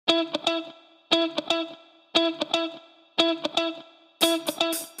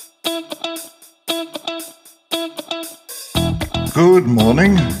Good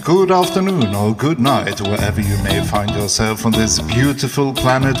morning, good afternoon, or good night, wherever you may find yourself on this beautiful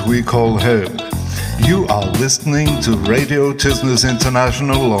planet we call home. You are listening to Radio Tysnes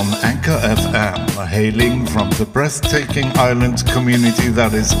International on Anchor FM, hailing from the breathtaking island community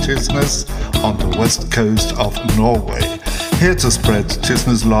that is Tysnes on the west coast of Norway. Here to spread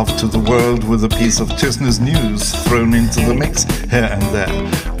Tysnes love to the world with a piece of Tysnes news thrown into the mix here and there.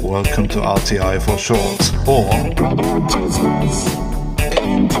 Welcome to RTI for short, or Radio Tysnes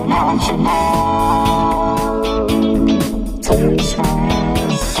International. Tysnes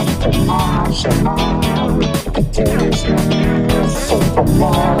International. Tysnes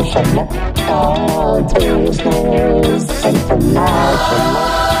International. Tysnes International.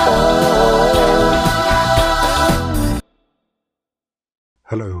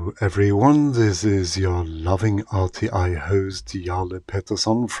 Hello everyone, this is your loving RTI host Jarle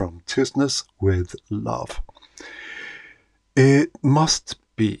Pettersson from Tysnes with love. It must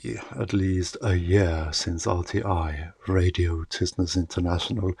be at least a year since RTI, Radio Tysnes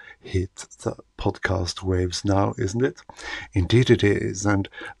International, hit the podcast waves now, isn't it? Indeed it is, and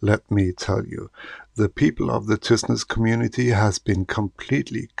let me tell you, the people of the Tysnes community has been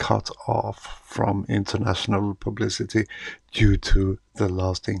completely cut off from international publicity due to the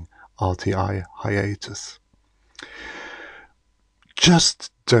lasting RTI hiatus.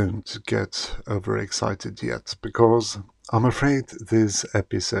 Just don't get overexcited yet, because I'm afraid this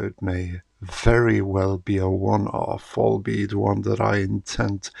episode may very well be a one-off, albeit one that I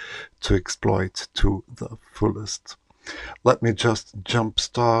intend to exploit to the fullest. Let me just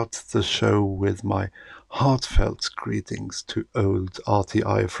jumpstart the show with my heartfelt greetings to old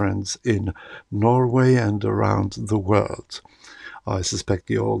RTI friends in Norway and around the world. I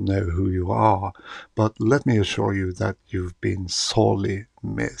suspect you all know who you are, but let me assure you that you've been sorely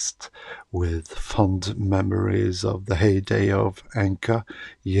missed, with fond memories of the heyday of Anchor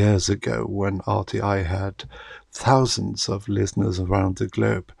years ago when RTI had thousands of listeners around the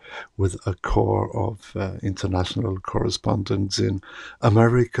globe, with a core of international correspondents in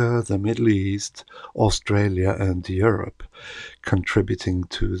America, the Middle East, Australia and Europe, contributing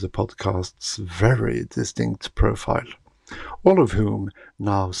to the podcast's very distinct profile, all of whom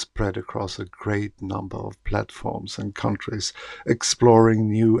now spread across a great number of platforms and countries, exploring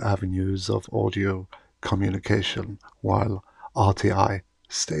new avenues of audio communication while RTI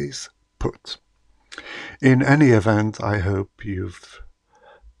stays put. In any event, I hope you've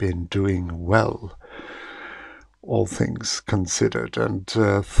been doing well, all things considered, and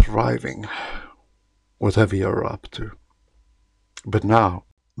thriving, whatever you're up to. But now,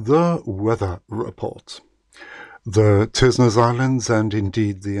 the weather report. The Tysnes Islands, and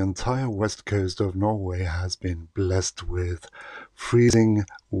indeed the entire west coast of Norway, has been blessed with freezing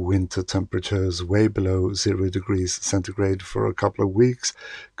winter temperatures way below 0 degrees centigrade for a couple of weeks,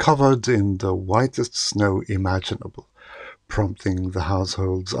 covered in the whitest snow imaginable, prompting the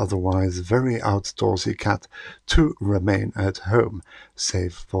household's otherwise very outdoorsy cat to remain at home,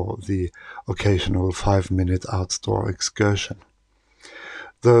 save for the occasional 5-minute outdoor excursion.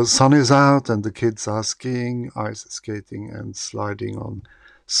 The sun is out and the kids are skiing, ice skating and sliding on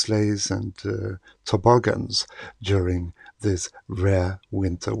sleighs and toboggans during this rare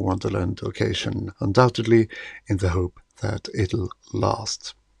winter wonderland occasion, undoubtedly in the hope that it'll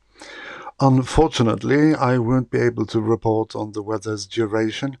last. Unfortunately, I won't be able to report on the weather's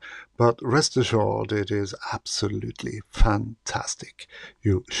duration, but rest assured it is absolutely fantastic.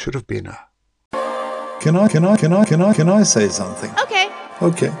 You should have been there. Can I say something?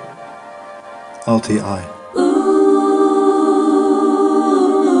 Okay. RTI.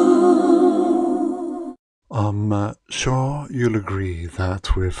 I'm sure you'll agree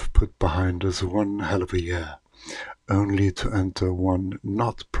that we've put behind us one hell of a year, only to enter one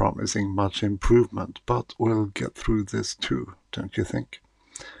not promising much improvement, but we'll get through this too, don't you think?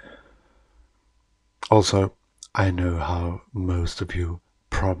 Also, I know how most of you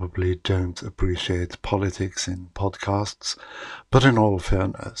probably don't appreciate politics in podcasts, but in all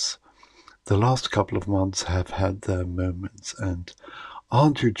fairness, the last couple of months have had their moments, and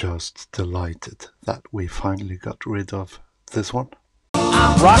aren't you just delighted that we finally got rid of this one?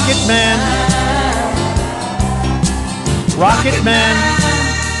 Rocket Man.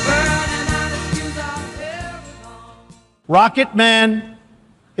 Rocket Man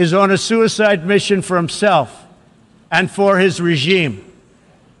is on a suicide mission for himself and for his regime.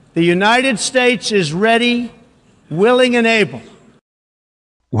 The United States is ready, willing and able.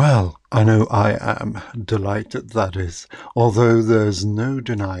 Well, I know I am delighted, that is, although there's no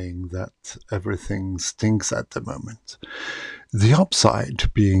denying that everything stinks at the moment. The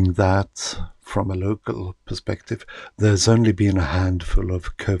upside being that, from a local perspective, there's only been a handful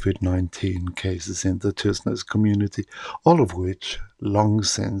of COVID-19 cases in the Tysnes community, all of which long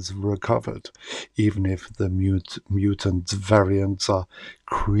since recovered, even if the mutant variants are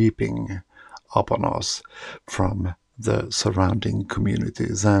creeping up on us from the surrounding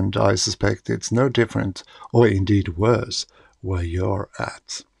communities, and I suspect it's no different, or indeed worse, where you're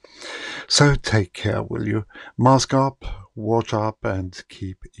at. So take care, will you? Mask up, watch up, and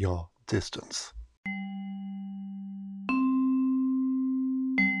keep your distance.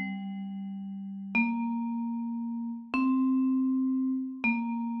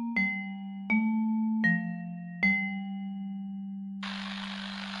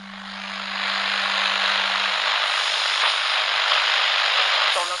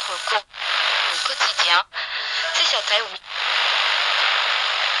 Au quotidien, c'est Châtel.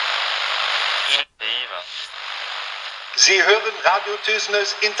 Sie hören Radio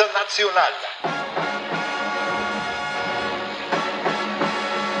Tysnes International.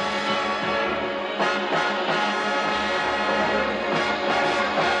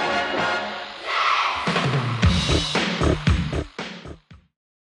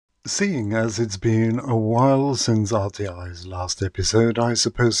 Seeing as it's been a while since RTI's last episode, I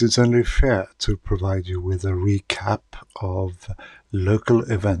suppose it's only fair to provide you with a recap of local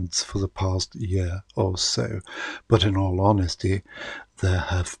events for the past year or so. But in all honesty, there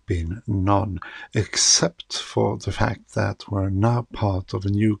have been none, except for the fact that we're now part of a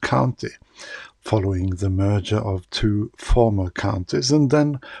new county, following the merger of two former counties. And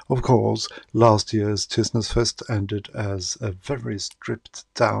then, of course, last year's Tysnesfest ended as a very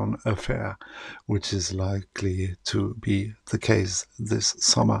stripped-down affair, which is likely to be the case this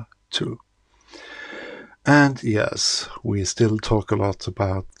summer too. And yes, we still talk a lot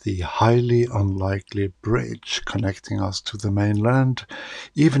about the highly unlikely bridge connecting us to the mainland,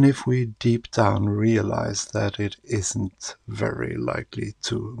 even if we deep down realize that it isn't very likely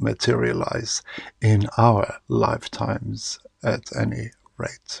to materialize in our lifetimes at any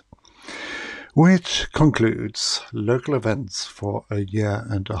rate. Which concludes local events for a year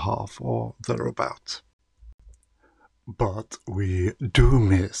and a half or thereabout. But we do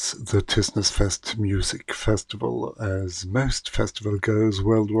miss the Tysnesfest Music Festival, as most festival goes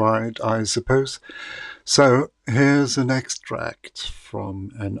worldwide, I suppose. So here's an extract from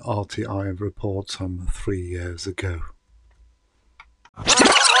an RTI report some 3 years ago. I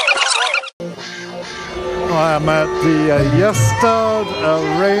am at the Gästad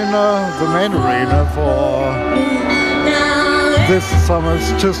Arena, the main arena for this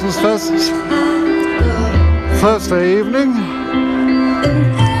summer's Tysnesfest. Thursday evening.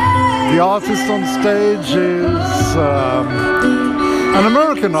 The artist on stage is an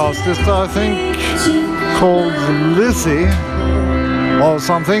American artist, I think, called Lizzie or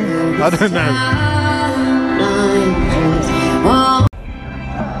something. I don't know.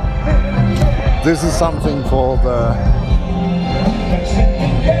 This is something for the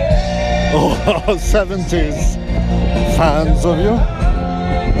 70s fans of you.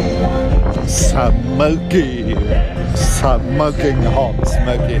 Smoky, smoking hot,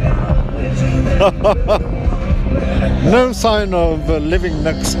 smoky. No sign of living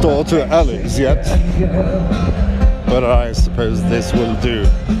next door to Alice yet, but I suppose this will do.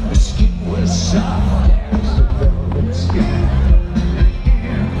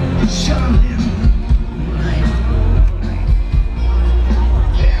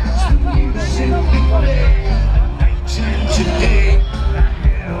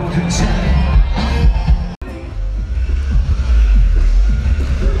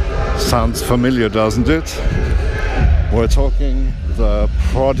 Sounds familiar, doesn't it? We're talking the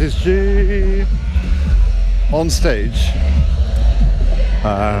Prodigy on stage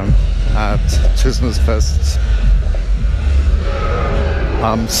at Tysnesfest.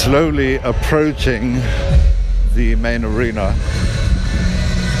 I'm slowly approaching the main arena.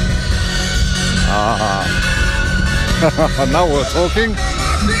 Now we're talking.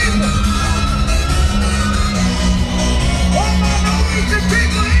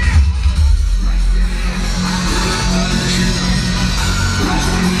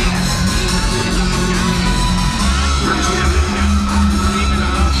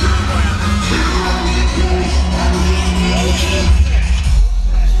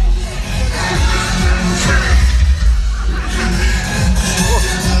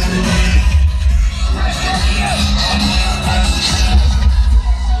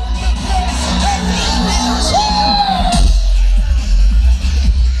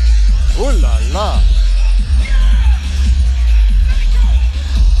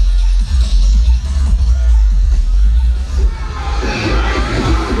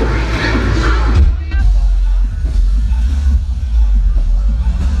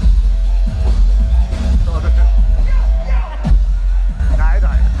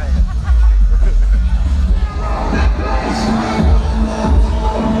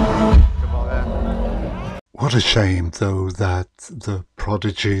 What a shame, though, that the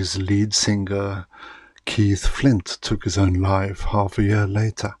Prodigy's lead singer Keith Flint took his own life half a year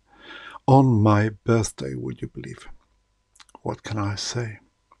later. On my birthday, would you believe? What can I say?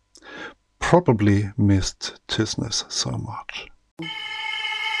 Probably missed Tisness so much.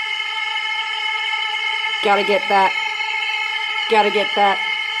 Gotta get that. Gotta get that.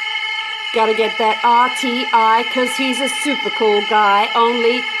 Gotta get that RTI, cause he's a super cool guy.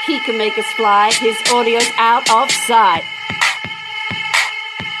 Only he can make us fly. His audio's out of sight.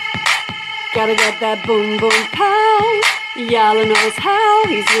 Gotta get that boom boom pow. Yalla knows how.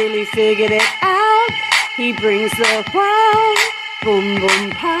 He's really figured it out. He brings the wow. Boom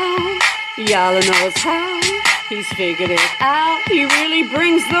boom pow. Yalla knows how. He's figured it out. He really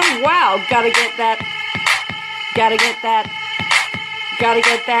brings the wow. Gotta get that. Gotta get that. Gotta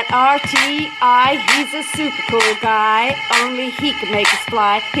get that RTI. He's a super cool guy. Only he can make us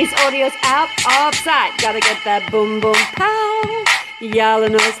fly. His audio's out of sight. Gotta get that boom boom pow. Yalla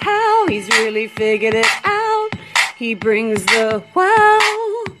knows how. He's really figured it out. He brings the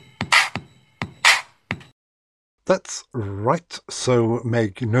wow. That's right, so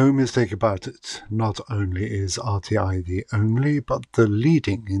make no mistake about it. Not only is RTI the only, but the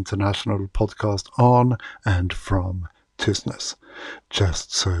leading international podcast on and from Tisness.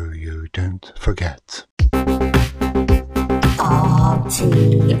 Just so you don't forget.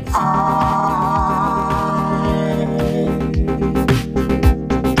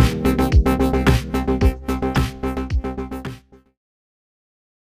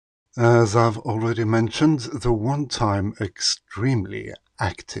 As I've already mentioned, the one-time extremely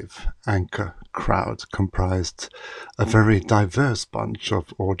active Anchor crowd comprised a very diverse bunch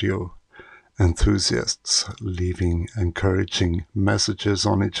of audio enthusiasts leaving encouraging messages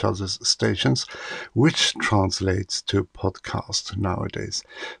on each other's stations, which translates to podcast nowadays.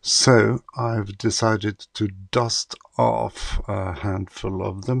 So I've decided to dust off a handful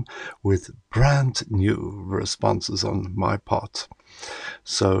of them with brand new responses on my part.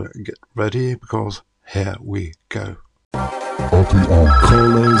 So get ready, because here we go. RTI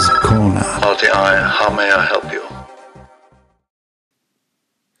Caller's Corner. RTI, how may I help you?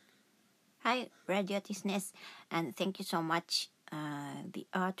 Hi, Radio Tisness, and thank you so much. The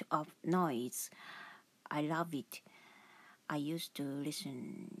Art of Noise, I love it. I used to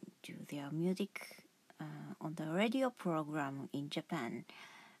listen to their music on the radio program in Japan.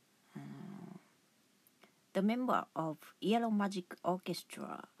 The member of Yellow Magic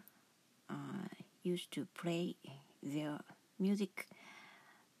Orchestra used to play their music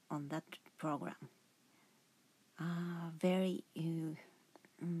on that program.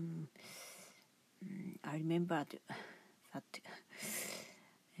 I remember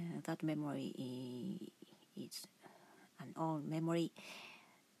that memory is an old memory.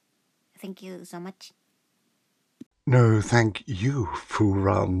 Thank you so much. No, thank you,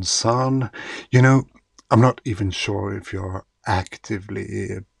 Furan-san. You know, I'm not even sure if you're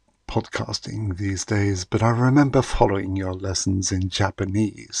actively podcasting these days, but I remember following your lessons in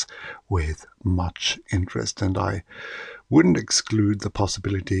Japanese with much interest, and I wouldn't exclude the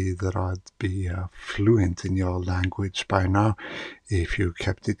possibility that I'd be fluent in your language by now if you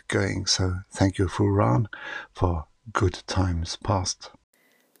kept it going. So thank you, Furan, for good times past.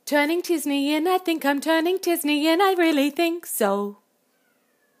 Turning Tisney-in, I think I'm turning Tisney-in, I really think so.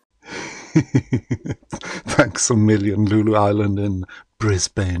 Thanks a million, Lulu Island in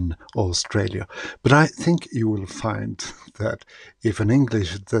Brisbane, Australia. But I think you will find that if an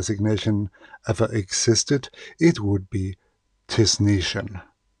English designation ever existed, it would be Tisnesian,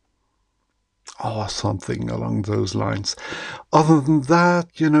 or something along those lines. Other than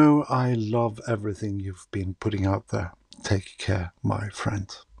that, you know, I love everything you've been putting out there. Take care, my friend.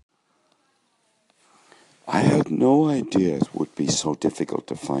 I had no idea it would be so difficult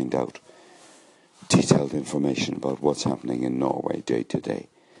to find out detailed information about what's happening in Norway day to day.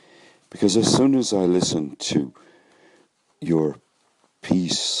 Because as soon as I listened to your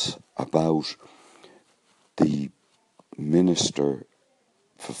piece about the Minister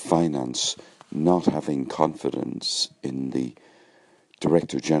for Finance not having confidence in the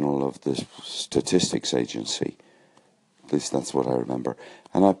Director General of the Statistics Agency, at least that's what I remember,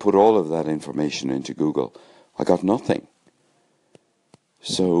 and I put all of that information into Google, I got nothing.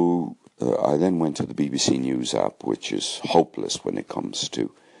 So I then went to the BBC News app, which is hopeless when it comes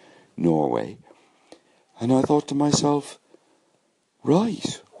to Norway, and I thought to myself,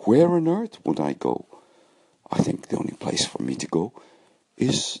 right, where on earth would I go? I think the only place for me to go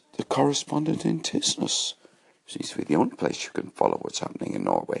is the correspondent in Tisness. Seems to be the only place you can follow what's happening in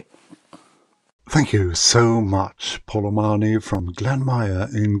Norway. Thank you so much, Paul O'Mahony from Glenmire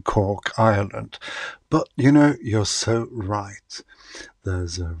in Cork, Ireland. But you know, you're so right.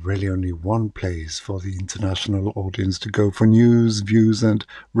 There's really only one place for the international audience to go for news, views, and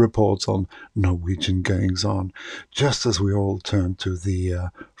reports on Norwegian goings-on, just as we all turn to the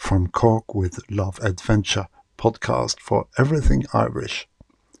From Cork with Love Adventure podcast for everything Irish.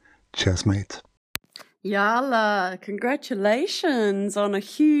 Cheers, mate. Yalla, congratulations on a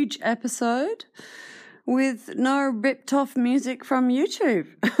huge episode with no ripped off music from YouTube.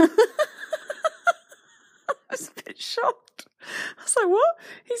 I was a bit shocked. I was like, what?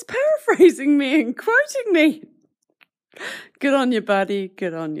 He's paraphrasing me and quoting me. Good on you, buddy.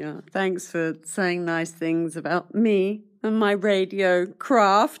 Good on you. Thanks for saying nice things about me and my radio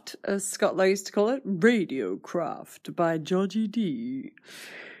craft, as Scott Lowe used to call it, Radio Craft by Georgie D.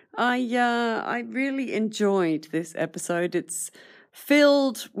 I really enjoyed this episode. It's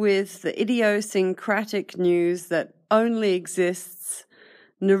filled with the idiosyncratic news that only exists,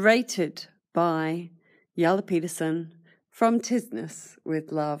 narrated by Jarle Peterson from Tisness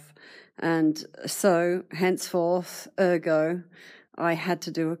with Love. And so, henceforth, ergo, I had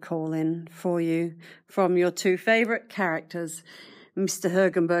to do a call-in for you from your two favourite characters, Mr.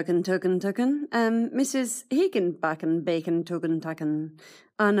 Hergenbergen Tucken and Mrs. Higginbacken Bacon Tucken.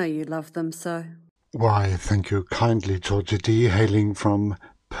 I know you love them so. Why, thank you kindly, Georgie D, hailing from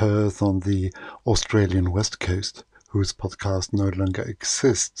Perth on the Australian West Coast, whose podcast no longer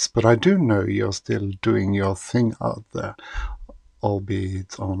exists. But I do know you're still doing your thing out there,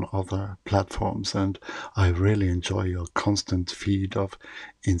 albeit on other platforms, and I really enjoy your constant feed of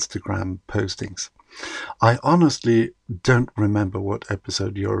Instagram postings. I honestly don't remember what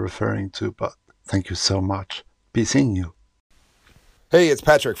episode you're referring to, but thank you so much. Be seeing you. Hey, it's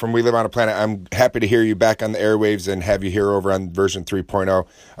Patrick from We Live on a Planet. I'm happy to hear you back on the airwaves and have you here over on version 3.0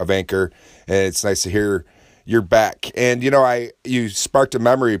 of Anchor. And it's nice to hear you're back. And, you sparked a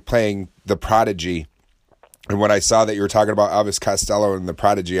memory playing The Prodigy. And when I saw that you were talking about Elvis Costello and The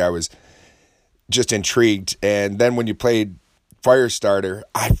Prodigy, I was just intrigued. And then when you played Firestarter,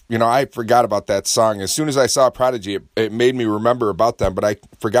 I forgot about that song. As soon as I saw Prodigy, it made me remember about them, but I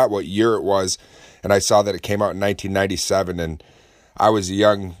forgot what year it was. And I saw that it came out in 1997, and I was a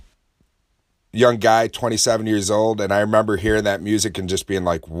young guy, 27 years old, and I remember hearing that music and just being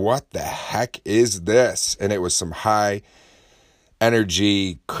like, what the heck is this? And it was some high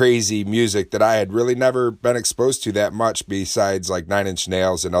energy, crazy music that I had really never been exposed to that much, besides like Nine Inch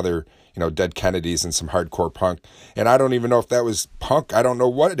Nails and other, Dead Kennedys and some hardcore punk. And I don't even know if that was punk. I don't know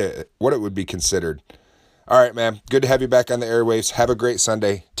what it would be considered. All right, man. Good to have you back on the airwaves. Have a great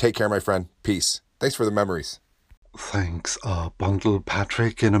Sunday. Take care, my friend. Peace. Thanks for the memories. Thanks, Bundle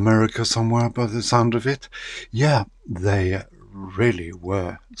Patrick in America somewhere by the sound of it. Yeah, they really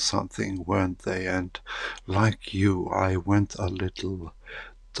were something, weren't they? And like you, I went a little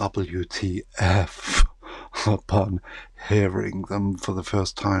WTF upon hearing them for the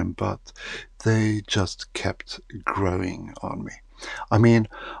first time, but they just kept growing on me. I mean,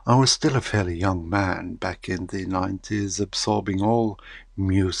 I was still a fairly young man back in the 90s, absorbing all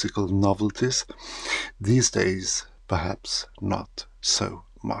musical novelties. These days, perhaps not so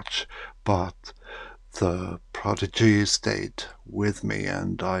much, but the Prodigy stayed with me,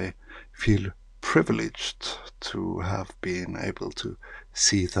 and I feel privileged to have been able to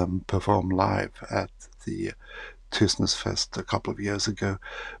see them perform live at the Tisness Fest a couple of years ago,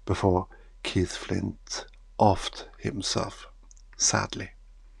 before Keith Flint offed himself, sadly.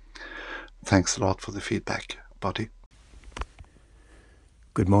 Thanks a lot for the feedback, buddy.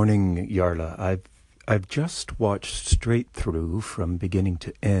 Good morning, Jarle. I've just watched straight through, from beginning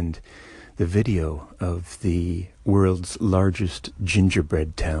to end, the video of the world's largest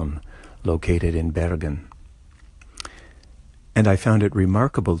gingerbread town located in Bergen. And I found it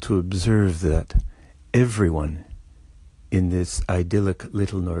remarkable to observe that everyone in this idyllic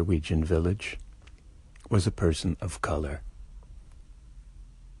little Norwegian village was a person of color.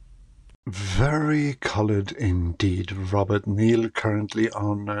 Very coloured indeed, Robert Neal, currently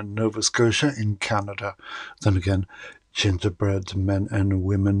on Nova Scotia in Canada. Then again, gingerbread men and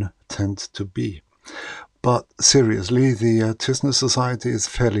women tend to be. But seriously, the Tisness Society is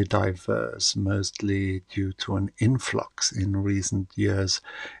fairly diverse, mostly due to an influx in recent years'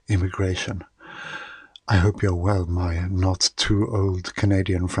 immigration. I hope you're well, my not too old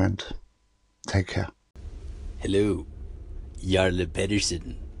Canadian friend. Take care. Hello, Jarle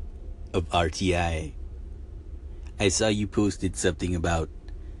Pedersen of RTI. I saw you posted something about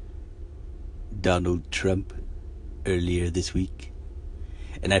Donald Trump earlier this week,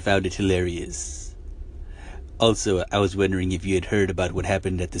 and I found it hilarious. Also, I was wondering if you had heard about what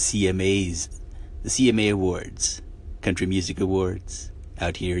happened at the CMA Awards, Country Music Awards,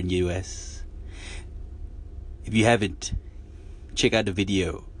 out here in the US. If you haven't, check out a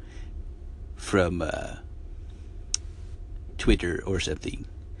video from Twitter or something.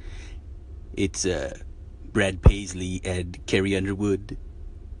 It's Brad Paisley and Carrie Underwood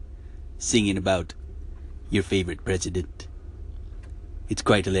singing about your favorite president. It's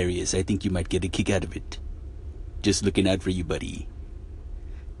quite hilarious. I think you might get a kick out of it. Just looking out for you, buddy.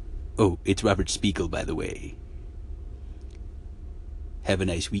 Oh, it's Robert Spiegel, by the way. Have a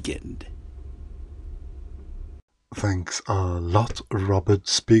nice weekend. Thanks a lot, Robert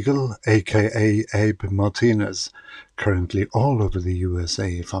Spiegel, aka Abe Martinez, currently all over the USA,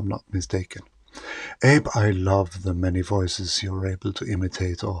 if I'm not mistaken. Abe, I love the many voices you're able to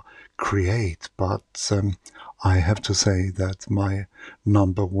imitate or create, but I have to say that my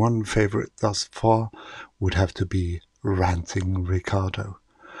number one favorite thus far would have to be Ranting Ricardo.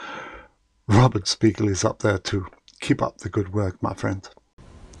 Robert Spiegel is up there too. Keep up the good work, my friend.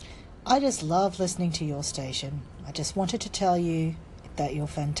 I just love listening to your station. I just wanted to tell you that you're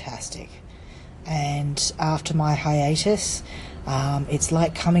fantastic. And after my hiatus, it's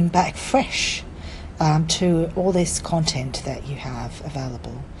like coming back fresh to all this content that you have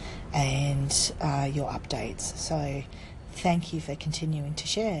available and your updates. So thank you for continuing to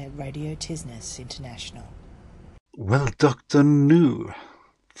share Radio Tisnes International. Well, Dr. New,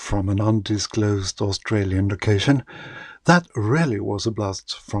 from an undisclosed Australian location, that really was a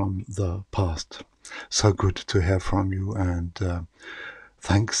blast from the past. So good to hear from you, and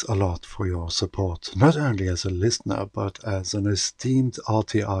thanks a lot for your support, not only as a listener, but as an esteemed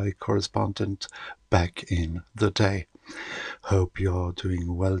RTI correspondent back in the day. Hope you're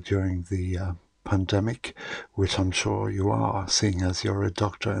doing well during the pandemic, which I'm sure you are, seeing as you're a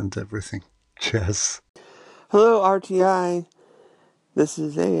doctor and everything. Cheers. Hello, RTI. This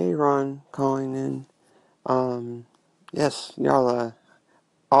is AA Ron calling in. Yes, Yarla,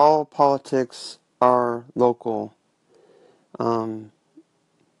 all politics are local. You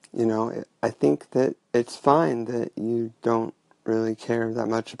know, I think that it's fine that you don't really care that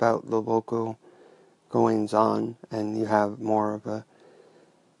much about the local goings on and you have more of a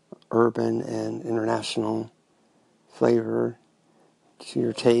urban and international flavor to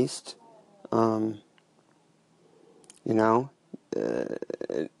your taste. You know,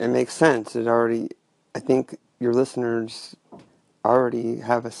 it makes sense. I think your listeners already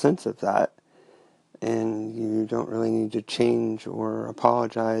have a sense of that, and you don't really need to change or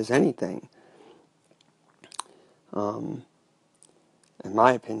apologize anything. In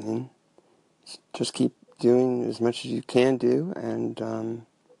my opinion, just keep doing as much as you can do, and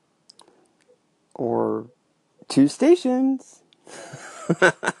or 2 stations.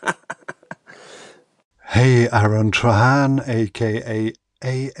 Hey, Aaron Trahan, aka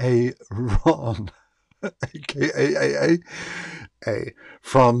AA Ron, aka AA,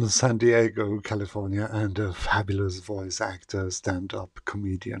 from San Diego, California, and a fabulous voice actor, stand-up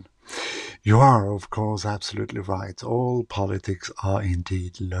comedian. You are, of course, absolutely right. All politics are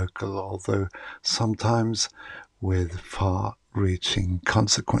indeed local, although sometimes with far-reaching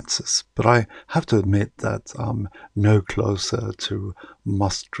consequences. But I have to admit that I'm no closer to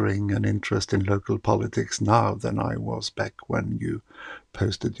mustering an interest in local politics now than I was back when you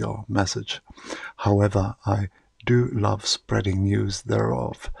posted your message. However, I do love spreading news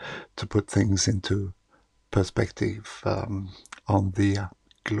thereof to put things into perspective on the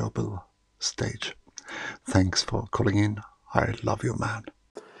global stage. Thanks for calling in. I love you, man.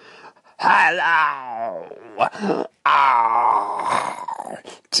 Hello, RTI.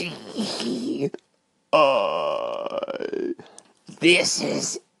 This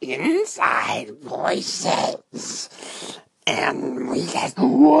is Inside Voices, and we just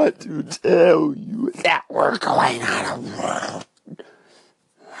want to tell you that we're going on a world.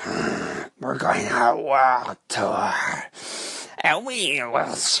 We're going on a world tour, and we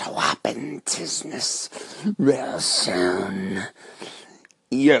will show up in Tisnes real soon.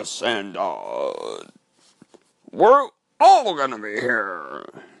 Yes, and we're all gonna be here.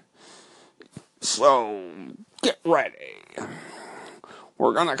 So get ready.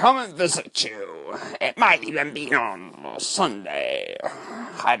 We're gonna come and visit you. It might even be on Sunday.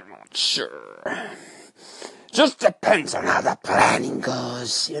 I'm not sure. Just depends on how the planning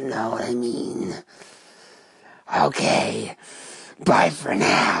goes, you know what I mean. Okay, bye for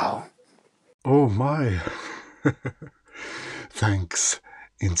now. Oh my. Thanks,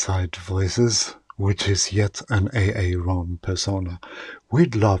 Inside Voices, which is yet an AA Ron persona.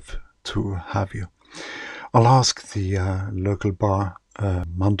 We'd love to have you. I'll ask the local bar,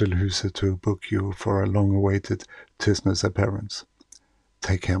 Mandelhuset, to book you for a long-awaited Tisnes appearance.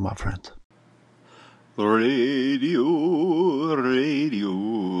 Take care, my friend. Radio.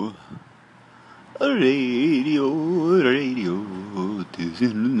 Radio, Tis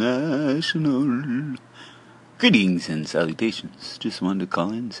International. Greetings and salutations. Just wanted to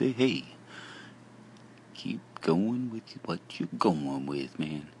call in and say, hey, keep going with what you're going with,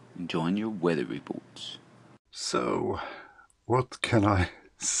 man. Enjoying your weather reports. So, what can I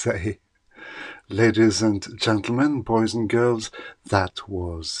say? Ladies and gentlemen, boys and girls, that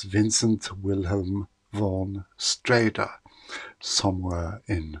was Vincent Wilhelm von Strader, somewhere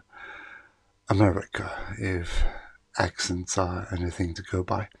in America, if accents are anything to go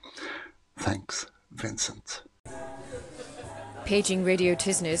by. Thanks, Vincent. Paging Radio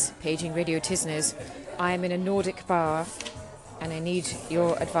Tisners, paging Radio Tisners. I am in a Nordic bar and I need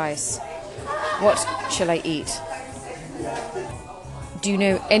your advice. What shall I eat? Do you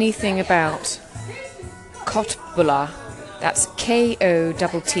know anything about Köttbullar? That's K-O-T-T-B-U-L-L-A-R.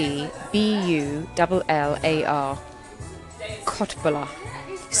 Köttbullar.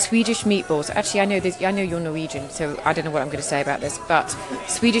 Swedish meatballs. Actually, I know this. I know you're Norwegian, so I don't know what I'm going to say about this. But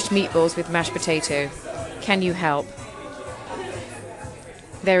Swedish meatballs with mashed potato. Can you help?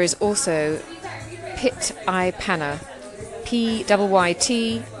 There is also Pit I Panna.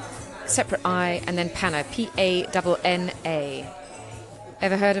 P-Y-Y-T, separate I, and then Panna. P-A-N-N-A.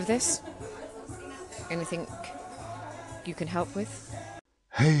 Ever heard of this? Anything you can help with?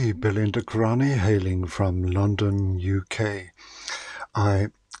 Hey, Belinda Grani, hailing from London, UK. I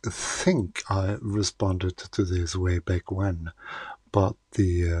think I responded to this way back when, but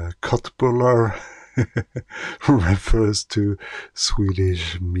the Köttbullar refers to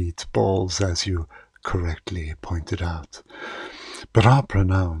Swedish meatballs, as you correctly pointed out, but are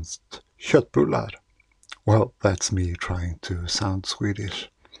pronounced köttbullar. Well, that's me trying to sound Swedish.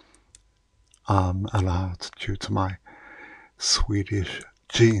 I'm allowed due to my Swedish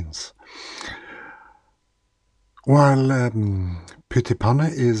genes. While pyttipanna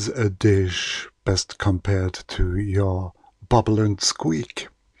is a dish best compared to your bubble and squeak,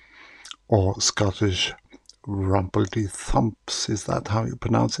 or Scottish rumpledy-thumps, is that how you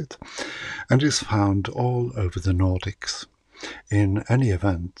pronounce it? And is found all over the Nordics. In any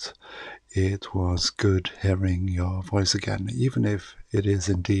event, it was good hearing your voice again, even if it is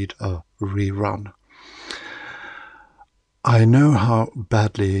indeed a rerun. I know how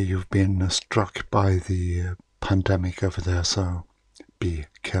badly you've been struck by the pandemic over there, so be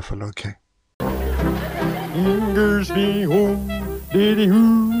careful, okay? Ingersby home, diddy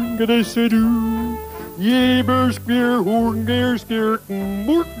hoo, gada sadu. Jeber spear, horn, gear, skirken,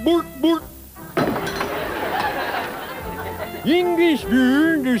 bork, bork, bork. English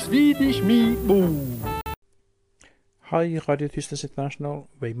beer, the Swedish meatball. Hi, Radio Tysnes International.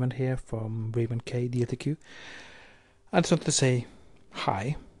 Raymond here from Raymond K, DLTQ. I just want to say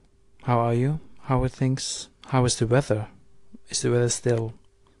hi. How are you? How are things? How is the weather? Is the weather still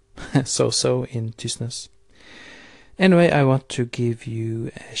so in Tysnes? Anyway, I want to give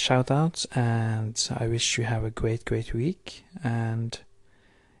you a shout out and I wish you have a great week. And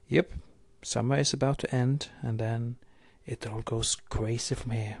yep, summer is about to end and then it all goes crazy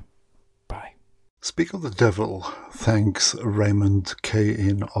from here. Bye. Speak of the devil, thanks Raymond K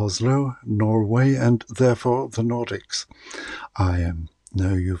in Oslo, Norway, and therefore the Nordics. I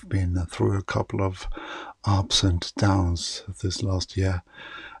know you've been through a couple of ups and downs this last year,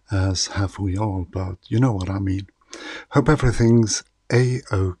 as have we all, but you know what I mean. Hope everything's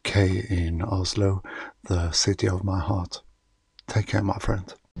A-OK in Oslo, the city of my heart. Take care, my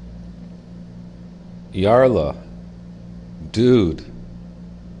friend. Jarla. Dude.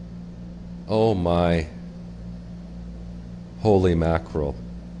 Oh my. Holy mackerel.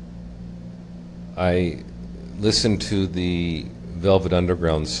 I listened to the Velvet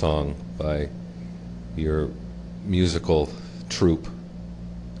Underground song by your musical troupe.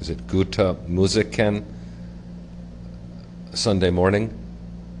 Is it Gutta Musiken? Sunday morning.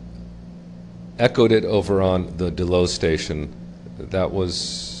 Echoed it over on the Delos station. That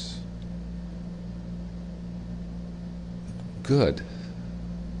was good.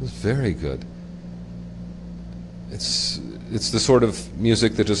 It was very good. It's the sort of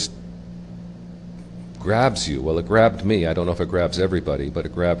music that just grabs you. Well, it grabbed me. I don't know if it grabs everybody, but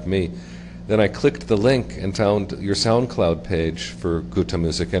it grabbed me. Then I clicked the link and found your SoundCloud page for Gutta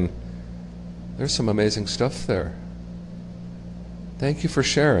Musiken. There's some amazing stuff there. Thank you for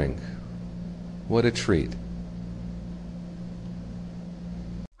sharing. What a treat.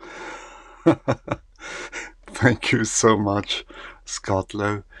 Thank you so much, Scott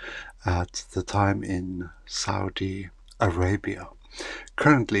Lowe, at the time in Saudi Arabia,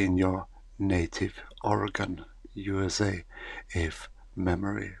 currently in your native Oregon, USA, if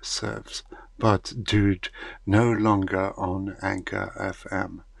memory serves. But dude, no longer on Anchor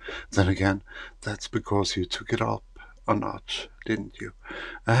FM. Then again, that's because you took it up a notch, didn't you?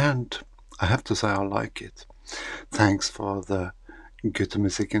 And I have to say I like it. Thanks for the good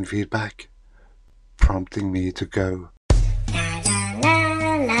music and feedback, prompting me to go.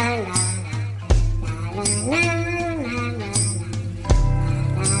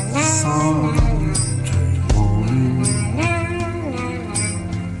 Sunday morning,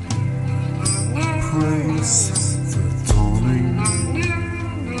 praise the dawning.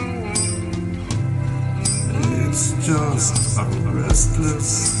 It's just a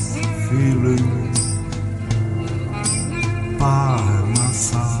restless feeling by my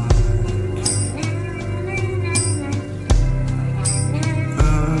side.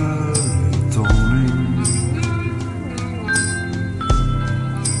 Early dawning,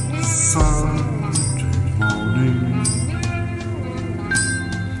 Sunday morning.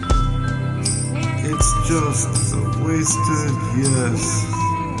 It's just a wasted years,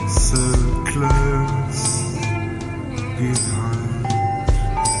 so close behind.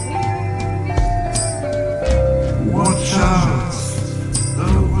 Watch out,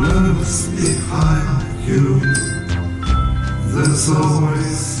 the world's behind you. There's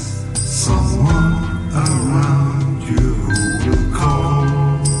always someone around you who will call.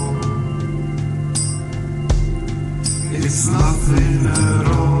 It's nothing at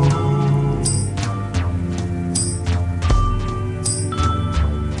all.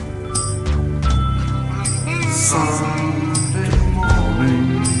 Sunday morning,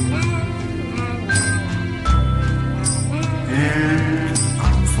 and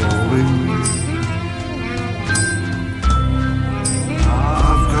I'm falling.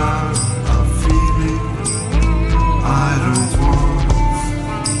 I've got a feeling I don't want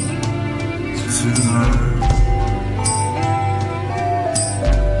to know.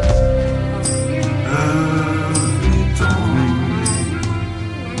 Early dawning,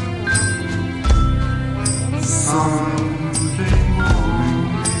 Sunday morning.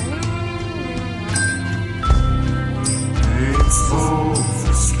 It's all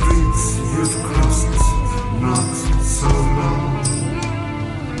the streets you've crossed not so long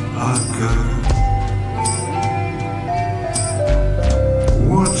ago.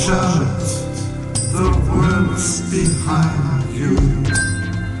 Watch out, the world's behind you.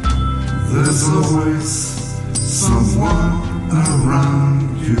 There's always someone around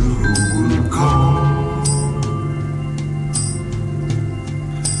you who will call.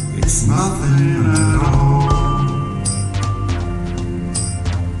 It's nothing at all.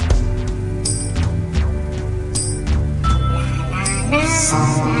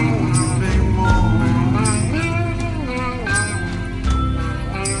 Sunday morning,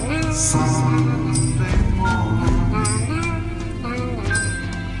 Sunday morning,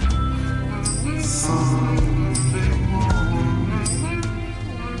 Sunday morning, Sunday morning,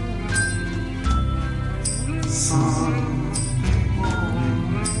 Sunday morning.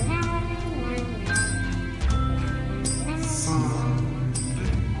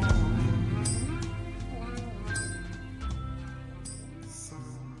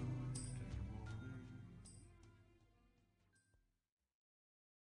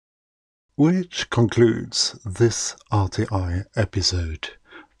 Which concludes this RTI episode,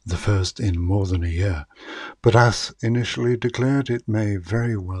 the first in more than a year, but as initially declared, it may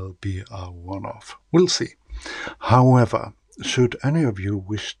very well be a one-off. We'll see. However, should any of you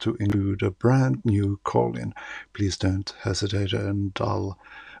wish to include a brand new call-in, please don't hesitate and I'll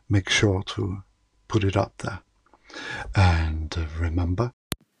make sure to put it up there. And remember,